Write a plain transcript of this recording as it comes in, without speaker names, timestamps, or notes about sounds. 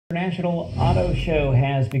National Auto Show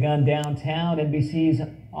has begun downtown. NBC's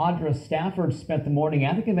Audra Stafford spent the morning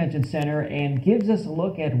at the convention center and gives us a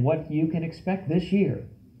look at what you can expect this year.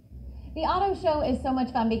 The auto show is so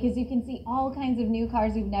much fun because you can see all kinds of new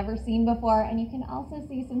cars you've never seen before, and you can also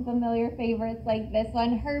see some familiar favorites like this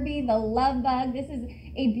one, Herbie the Love Bug. This is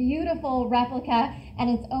a beautiful replica, and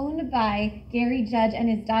it's owned by Gary Judge and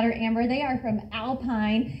his daughter Amber. They are from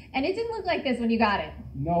Alpine, and it didn't look like this when you got it.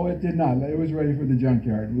 No, it did not. It was ready for the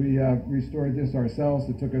junkyard. We restored this ourselves.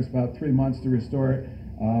 It took us about 3 months to restore it.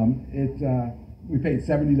 We paid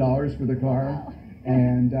 $70 for the car. Wow.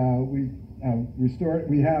 And we restored it.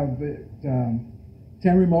 We have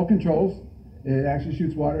 10 remote controls. It actually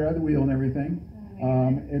shoots water out of the wheel and everything.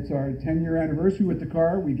 It's our 10-year anniversary with the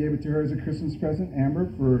car. We gave it to her as a Christmas present, Amber,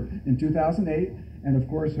 in 2008. And of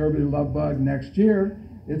course, Herbie the Love Bug next year.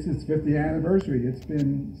 It's its 50th anniversary. It's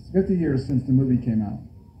been 50 years since the movie came out.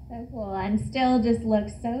 So cool, and still just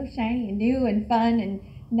looks so shiny and new and fun and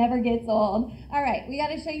never gets old. All right, we got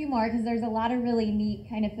to show you more because there's a lot of really neat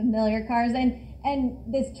kind of familiar cars, and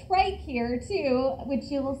this trike here too,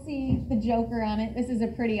 which you will see the Joker on it. This is a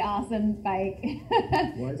pretty awesome bike.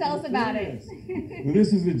 Tell us about it. Well,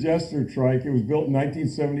 this is a Jester trike. It was built in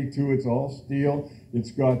 1972. It's all steel.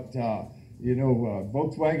 It's got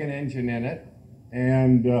Volkswagen engine in it.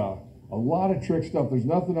 And a lot of trick stuff. There's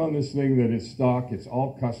nothing on this thing that is stock. It's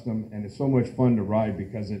all custom, and it's so much fun to ride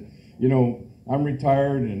because I'm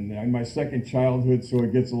retired and in my second childhood, so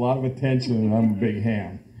it gets a lot of attention, and I'm a big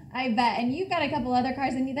ham. I bet. And you've got a couple other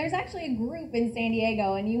cars, and there's actually a group in San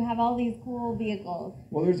Diego, and you have all these cool vehicles.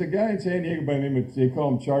 Well, there's a guy in San Diego by the name of, they call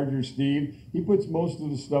him Charger Steve. He puts most of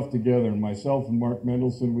the stuff together, and myself and Mark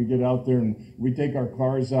Mendelson, we get out there and we take our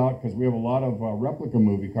cars out because we have a lot of replica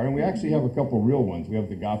movie cars, and we actually have a couple real ones. We have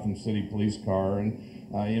the Gotham City police car and,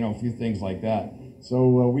 a few things like that.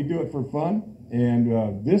 So we do it for fun.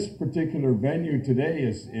 And this particular venue today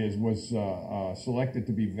was selected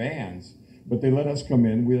to be vans. But they let us come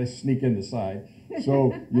in. We sneak in the side.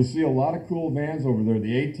 So you see a lot of cool vans over there.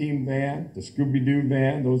 The A-Team van, the Scooby-Doo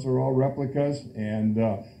van, those are all replicas, and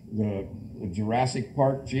the Jurassic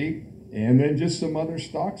Park Jeep, and then just some other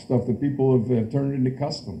stock stuff that people have turned into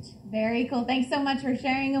customs. Very cool. Thanks so much for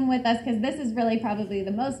sharing them with us, because this is really probably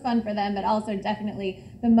the most fun for them, but also definitely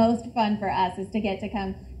the most fun for us is to get to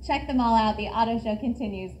come check them all out. The auto show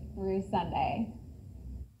continues through Sunday.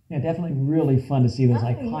 Yeah, definitely really fun to see those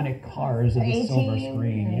iconic cars in the silver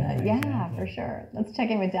screen. Yeah, for sure. Let's check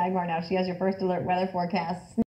in with Dagmar now. She has your first alert weather forecast.